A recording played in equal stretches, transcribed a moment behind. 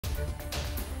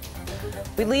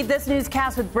We leave this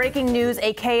newscast with breaking news.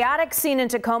 A chaotic scene in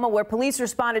Tacoma where police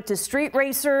responded to street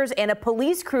racers and a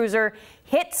police cruiser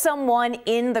hit someone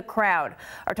in the crowd.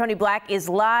 Our Tony Black is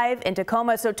live in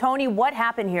Tacoma. So, Tony, what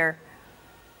happened here?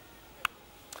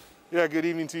 Yeah, good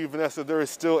evening to you, Vanessa. There is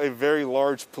still a very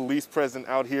large police presence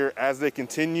out here as they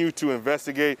continue to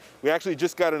investigate. We actually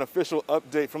just got an official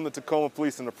update from the Tacoma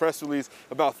police in a press release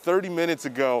about 30 minutes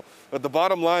ago. But the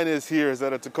bottom line is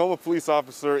that a Tacoma police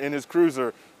officer in his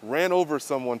cruiser ran over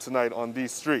someone tonight on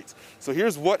these streets. So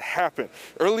here's what happened.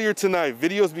 Earlier tonight,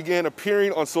 videos began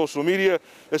appearing on social media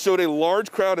that showed a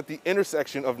large crowd at the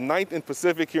intersection of 9th and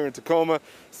Pacific here in Tacoma.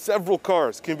 Several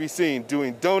cars can be seen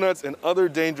doing donuts and other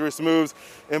dangerous moves.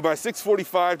 And by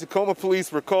 6:45, Tacoma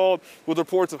police were called with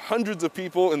reports of hundreds of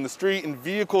people in the street and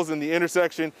vehicles in the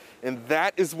intersection. And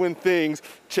that is when things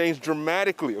changed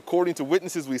dramatically, according to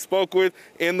witnesses we spoke with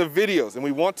and the videos. And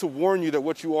we want to warn you that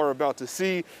what you are about to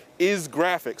see is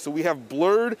graphic. So we have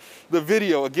blurred the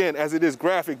video again as it is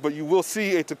graphic, but you will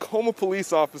see a Tacoma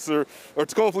police officer or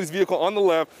Tacoma police vehicle on the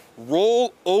left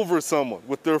roll over someone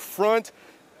with their front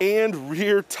and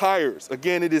rear tires.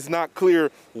 Again, it is not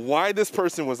clear why this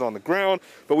person was on the ground,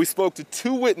 but we spoke to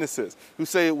two witnesses who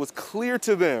say it was clear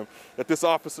to them that this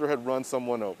officer had run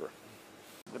someone over.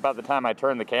 About the time I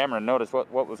turned the camera and noticed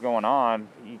what was going on,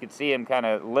 you could see him kind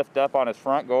of lift up on his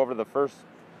front, go over the first,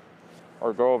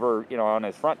 or go over, on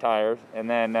his front tires, and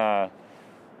then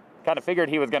kind of figured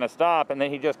he was going to stop, and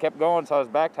then he just kept going, saw his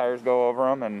back tires go over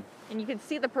him. And you could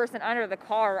see the person under the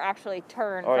car actually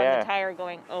turn the tire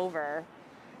going over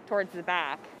towards the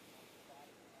back.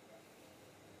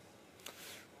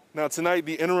 Now tonight,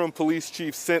 the interim police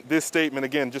chief sent this statement,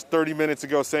 again, just 30 minutes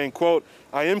ago, saying, quote,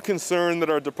 "I am concerned that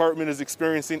our department is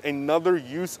experiencing another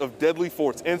use of deadly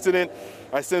force incident.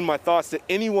 I send my thoughts to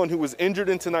anyone who was injured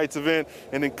in tonight's event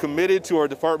and am committed to our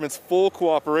department's full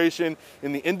cooperation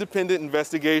in the independent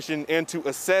investigation and to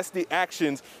assess the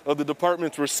actions of the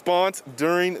department's response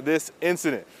during this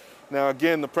incident." Now,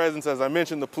 again, the presence, as I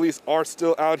mentioned, the police are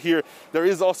still out here. There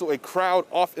is also a crowd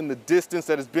off in the distance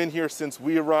that has been here since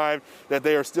we arrived, that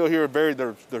they are still here.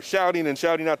 They're shouting and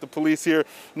shouting at the police here.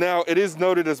 Now, it is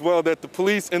noted as well that the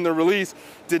police in the release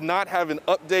did not have an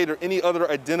update or any other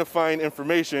identifying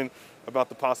information about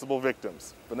the possible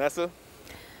victims. Vanessa?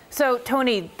 So,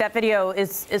 Tony, that video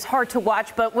is hard to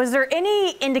watch, but was there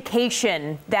any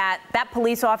indication that that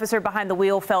police officer behind the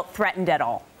wheel felt threatened at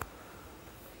all?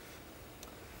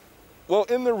 Well,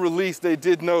 in the release, they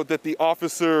did note that the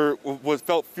officer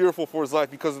felt fearful for his life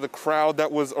because of the crowd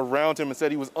that was around him and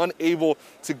said he was unable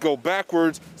to go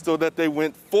backwards, so that they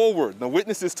went forward. Now,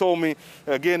 witnesses told me,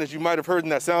 again, as you might have heard in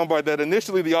that soundbite, that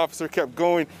initially the officer kept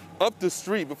going up the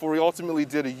street before he ultimately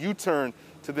did a U-turn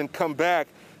to then come back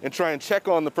and try and check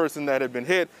on the person that had been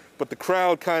hit. But the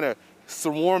crowd kind of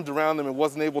swarmed around them and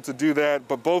wasn't able to do that.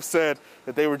 But both said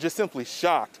that they were just simply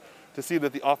shocked to see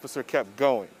that the officer kept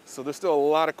going. So there's still a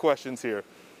lot of questions here,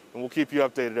 and we'll keep you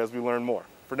updated as we learn more.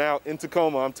 For now, in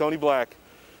Tacoma, I'm Tony Black,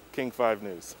 King 5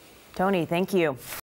 News. Tony, thank you.